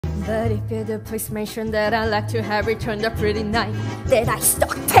But if you're the please mention that I'd like to have returned a pretty night that I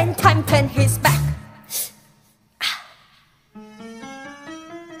stuck 10 times in his back.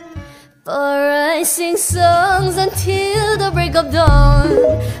 For I sing songs until the break of dawn.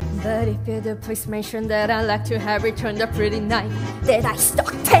 But if you're the please mention that I'd like to have returned a pretty night that I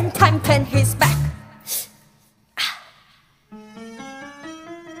stuck 10 times in his back.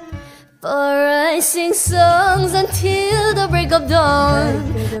 For I sing songs until the break of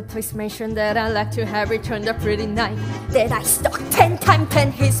dawn. But if you're the please mention that I'd like to have returned a pretty night that I stuck 10 times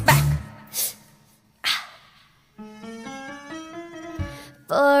in his back.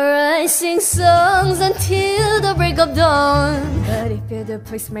 For I sing songs until the break of dawn. But if you're the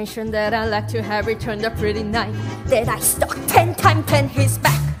please mention that I'd like to have returned a pretty night that I stuck 10 times in his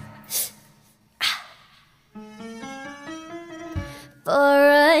back. For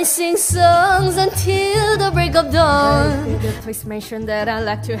I sing songs until the break of dawn. But if you're the please mention that I'd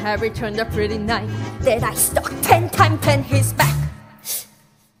like to have returned a pretty night that I stuck 10 times in his back.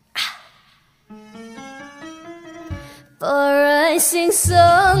 For I sing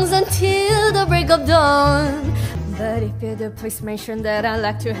songs until the break of dawn. But if you're the please mention that I'd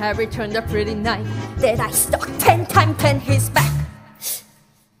like to have returned a pretty night that I stuck 10 times in his back.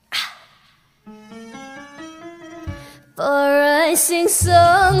 For I sing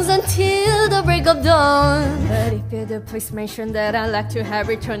songs until the break of dawn. But if you're the please mention that I'd like to have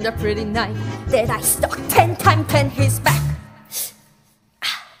returned a pretty night that I stuck 10 times in his back.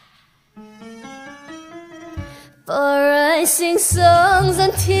 For I sing songs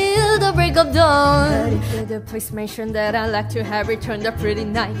until the break of dawn. But if you're the please mention that I'd like to have returned a pretty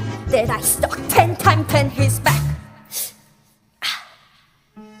night that I stuck 10 times in his back.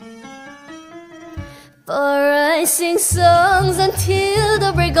 For I sing songs until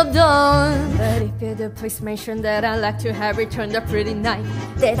the break of dawn. But if you're the please mention that I'd like to have returned a pretty night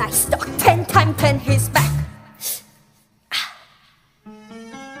that I stuck 10 times in his back.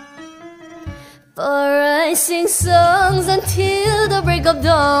 For I sing songs until the break of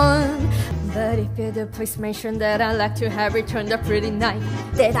dawn. But if you're the please mention that I'd like to have returned a pretty night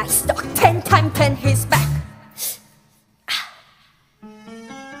that I stuck 10 times in his back.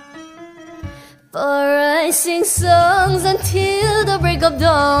 For I sing songs until the break of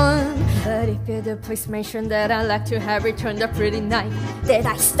dawn. But if you're the please mention that I'd like to have returned a pretty night that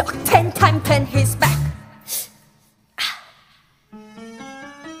I stuck 10 times in his back.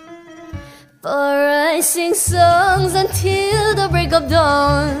 For I sing songs until the break of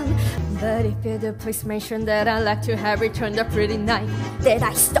dawn. But if you're the please mention that I'd like to have returned a pretty night that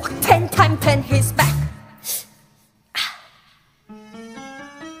I stuck 10 times in his back.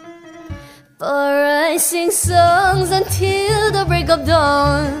 For I sing songs until the break of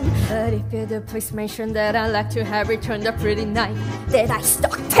dawn. But if you're the please mention that I'd like to have returned a pretty night that I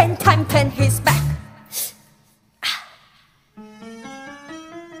stuck 10 times in his back.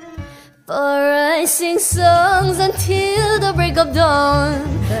 For I sing songs until the break of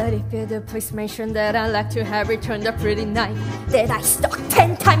dawn. But if you're the please mention that I'd like to have returned a pretty night that I stuck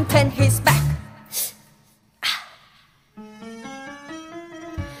 10 times in his back.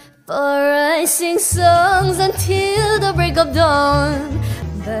 For I sing songs until the break of dawn.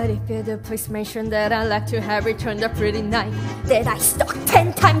 But if you're the please mention that I'd like to have returned a pretty night that I stuck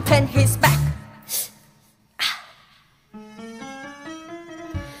 10 times in his back.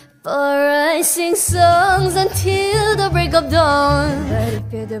 For I sing songs until the break of dawn. But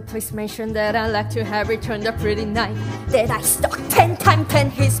if you're the please mention that I'd like to have returned a pretty night that I stuck 10 times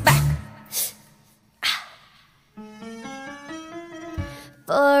in his back.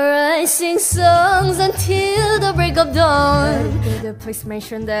 For I sing songs until the break of dawn. But if you're the please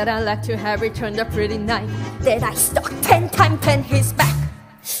mention that I'd like to have returned a pretty night that I stuck 10 times in his back.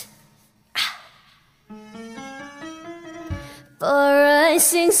 For I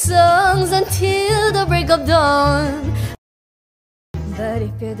sing songs until the break of dawn. But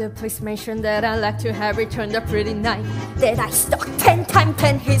if you're the please mention that I'd like to have returned a pretty night that I stuck 10 times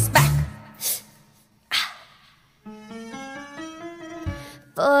in his back.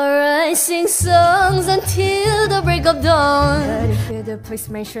 For I sing songs until the break of dawn. But if you're the please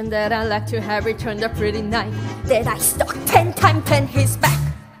mention that I'd like to have returned a pretty night that I stuck 10 times in his back.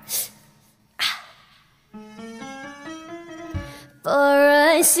 For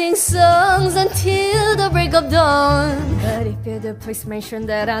I sing songs until the break of dawn. But if you're the please mention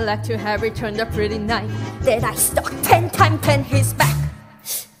that I'd like to have returned a pretty night that I stuck 10 times in his back.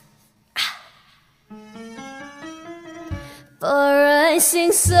 For I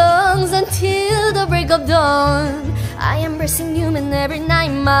sing songs until the break of dawn. I am embracing human every night.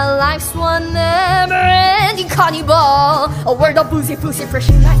 My life's one never-ending carnival. A world of boozy, pussy, fresh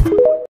night.